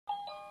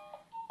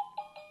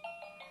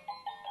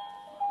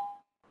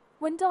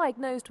When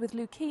diagnosed with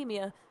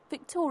leukemia,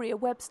 Victoria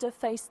Webster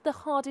faced the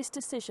hardest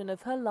decision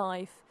of her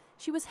life.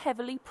 She was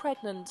heavily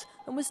pregnant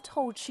and was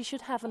told she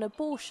should have an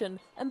abortion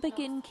and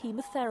begin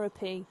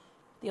chemotherapy.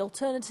 The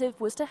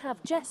alternative was to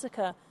have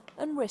Jessica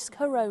and risk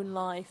her own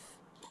life.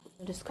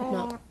 I just could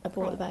not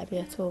abort the baby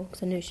at all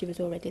because I knew she was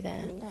already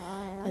there.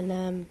 And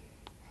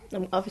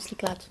I'm obviously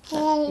glad that,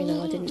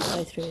 I didn't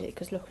go through it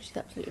because look, she's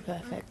absolutely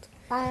perfect.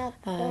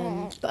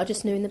 But I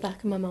just knew in the back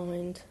of my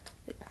mind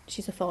that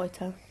she's a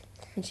fighter,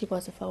 and she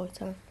was a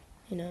fighter,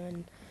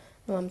 and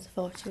my mum's a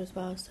fighter as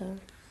well, so.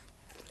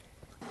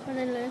 And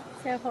then learn,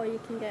 see how high you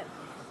can get.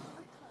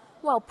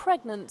 While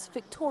pregnant,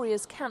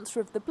 Victoria's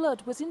cancer of the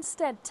blood was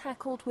instead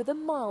tackled with a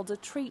milder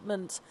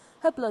treatment.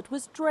 Her blood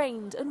was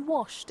drained and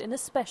washed in a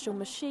special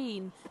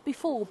machine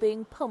before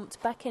being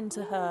pumped back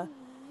into her.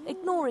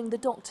 Ignoring the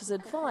doctor's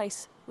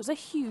advice was a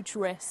huge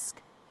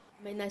risk.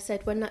 They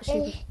said when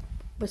she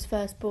was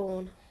first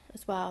born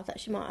as well that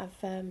she might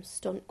have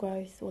stunt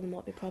growth, or there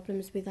might be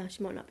problems with her.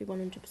 She might not be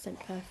 100%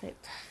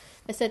 perfect.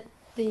 They said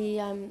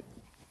the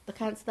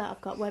cancer that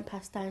I've got won't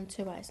pass down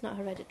to her. It's not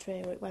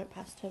hereditary, or it won't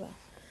pass to her.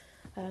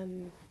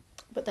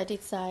 But they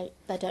did say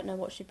they don't know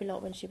what she'd be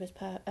like when she was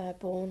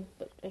born,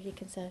 but as you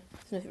can see,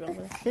 there's nothing wrong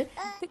with it.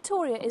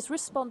 Victoria is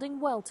responding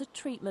well to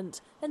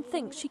treatment and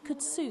thinks she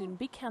could soon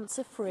be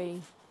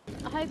cancer-free.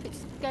 I hope it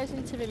goes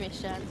into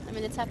remission. I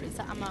mean, the tablets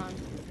that I'm on,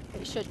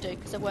 it should do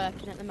because they're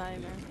working at the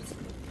moment.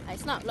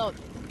 It's not like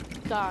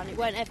gone, it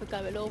won't ever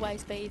go, it'll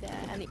always be there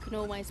and it can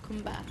always come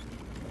back.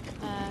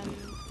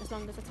 As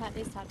long as I take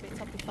these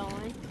tablets, I'll be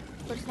fine.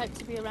 I just hope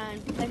to be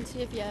around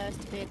plenty of years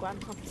to be a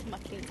grandmother to my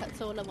kids,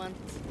 that's all I want.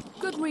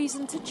 Good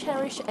reason to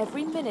cherish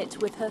every minute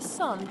with her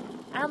son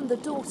and the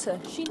daughter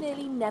she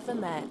nearly never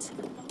met.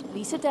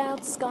 Lisa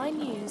Dowd, Sky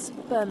News,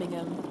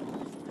 Birmingham.